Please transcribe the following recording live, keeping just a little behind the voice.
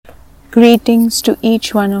Greetings to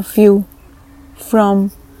each one of you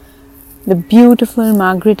from the beautiful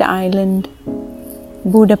Margaret Island,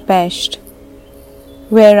 Budapest,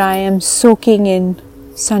 where I am soaking in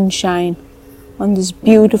sunshine on this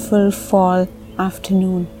beautiful fall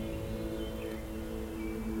afternoon.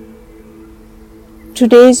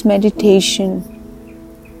 Today's meditation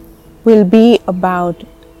will be about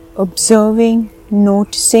observing,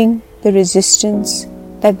 noticing the resistance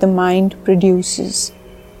that the mind produces.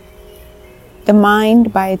 The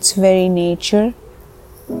mind, by its very nature,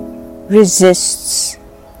 resists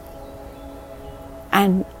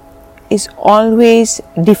and is always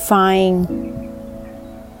defying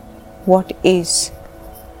what is,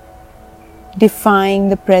 defying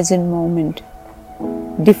the present moment,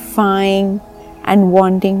 defying and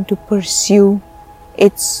wanting to pursue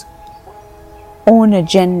its own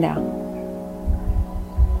agenda.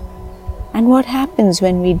 And what happens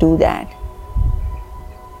when we do that?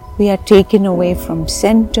 We are taken away from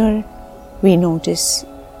center, we notice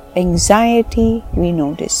anxiety, we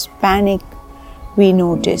notice panic, we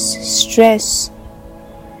notice stress,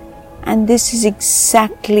 and this is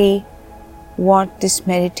exactly what this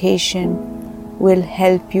meditation will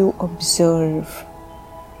help you observe.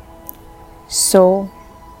 So,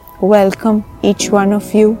 welcome each one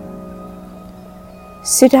of you.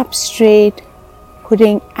 Sit up straight,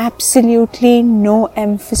 putting absolutely no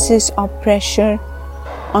emphasis or pressure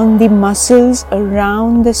on the muscles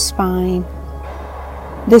around the spine.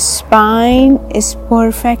 The spine is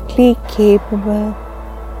perfectly capable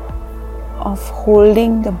of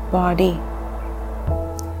holding the body.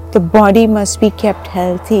 The body must be kept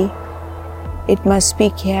healthy. It must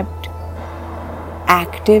be kept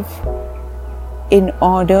active in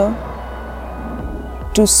order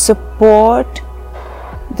to support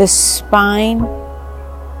the spine,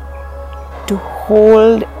 to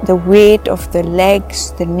hold the weight of the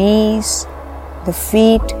legs, the knees, the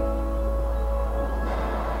feet.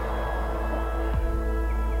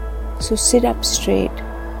 So sit up straight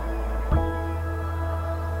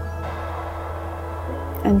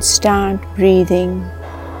and start breathing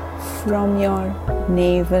from your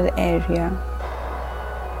navel area.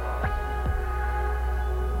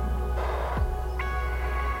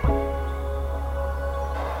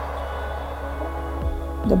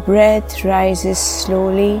 The breath rises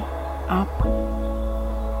slowly up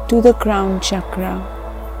to the crown chakra,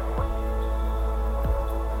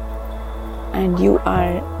 and you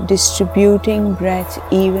are distributing breath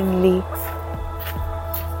evenly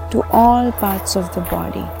to all parts of the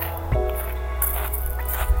body.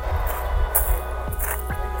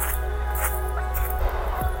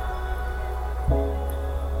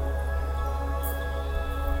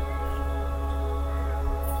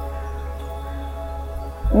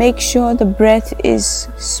 Make sure the breath is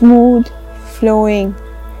smooth, flowing,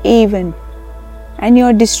 even, and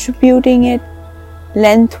you're distributing it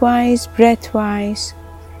lengthwise, breathwise,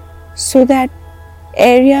 so that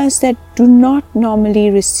areas that do not normally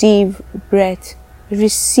receive breath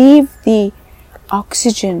receive the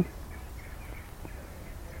oxygen.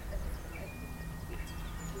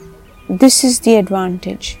 This is the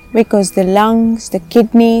advantage, because the lungs, the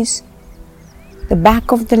kidneys, the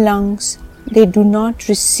back of the lungs, they do not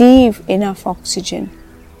receive enough oxygen.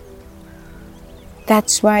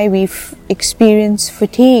 That's why we experience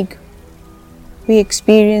fatigue. We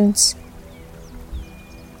experience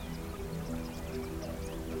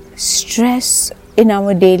stress in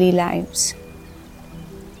our daily lives.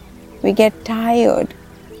 We get tired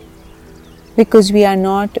because we are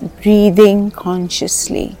not breathing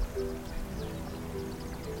consciously.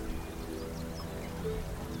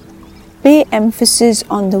 Pay emphasis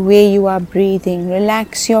on the way you are breathing.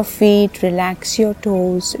 Relax your feet, relax your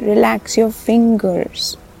toes, relax your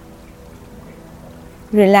fingers.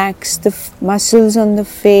 Relax the muscles on the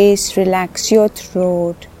face, relax your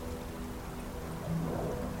throat.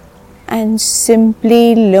 And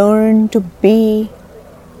simply learn to be.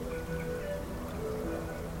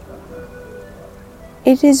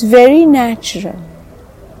 It is very natural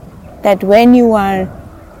that when you are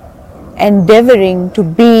endeavoring to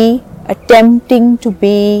be, attempting to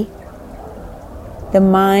be, the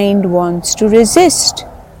mind wants to resist.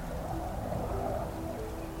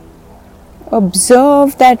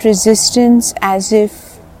 Observe that resistance as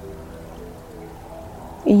if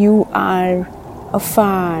you are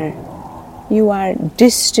afar, you are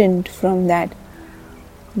distant from that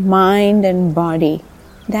mind and body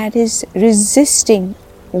that is resisting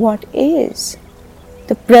what is.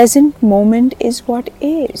 The present moment is what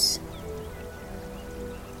is.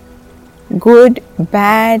 Good,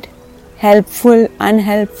 bad, helpful,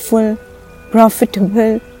 unhelpful,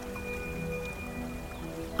 profitable,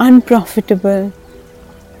 unprofitable.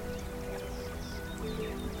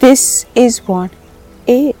 This is what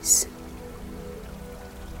is.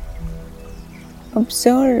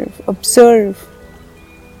 Observe, observe,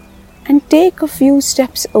 and take a few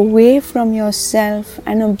steps away from yourself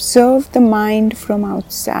and observe the mind from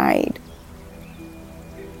outside.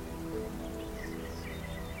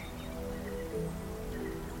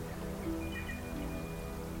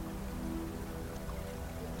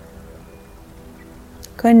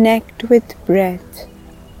 Connect with breath.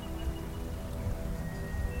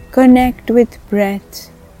 Connect with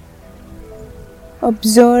breath.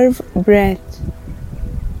 Observe breath.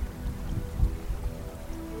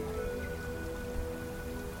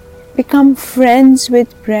 Become friends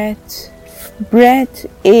with breath. Breath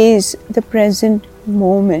is the present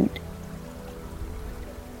moment.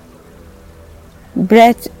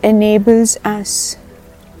 Breath enables us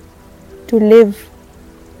to live,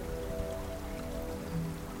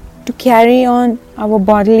 to carry on our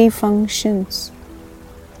bodily functions.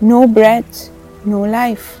 No breath, no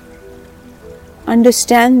life.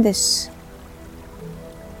 Understand this.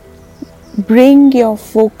 Bring your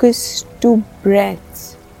focus to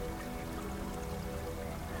breath.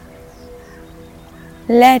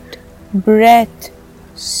 Let breath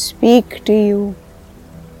speak to you.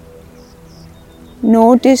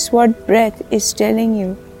 Notice what breath is telling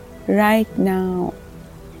you right now.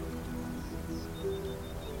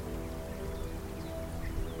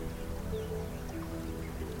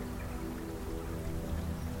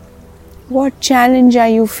 What challenge are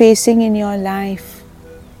you facing in your life?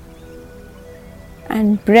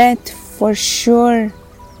 And breath for sure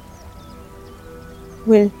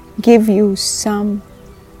will give you some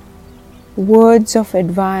words of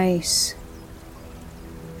advice.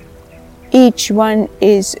 Each one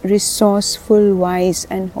is resourceful, wise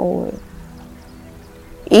and whole.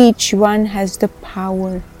 Each one has the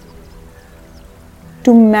power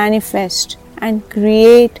to manifest and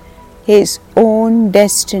create his own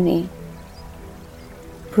destiny,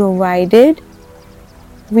 provided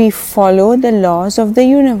we follow the laws of the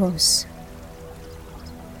universe.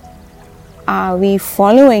 Are we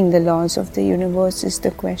following the laws of the universe is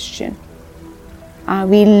the question. Are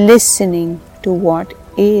we listening to what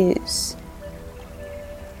is?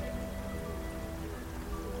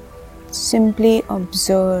 Simply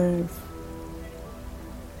observe.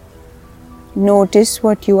 Notice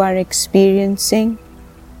what you are experiencing.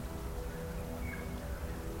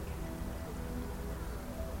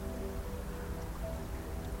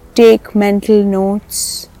 Take mental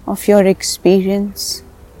notes of your experience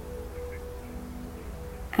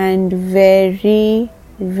and very,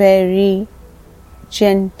 very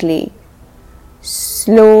gently,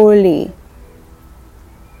 slowly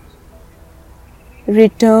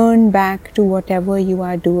return back to whatever you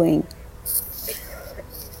are doing.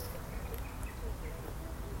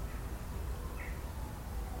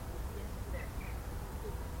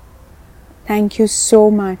 Thank you so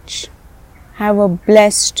much. Have a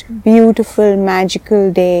blessed, beautiful,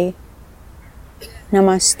 magical day.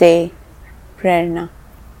 Namaste. Prerna.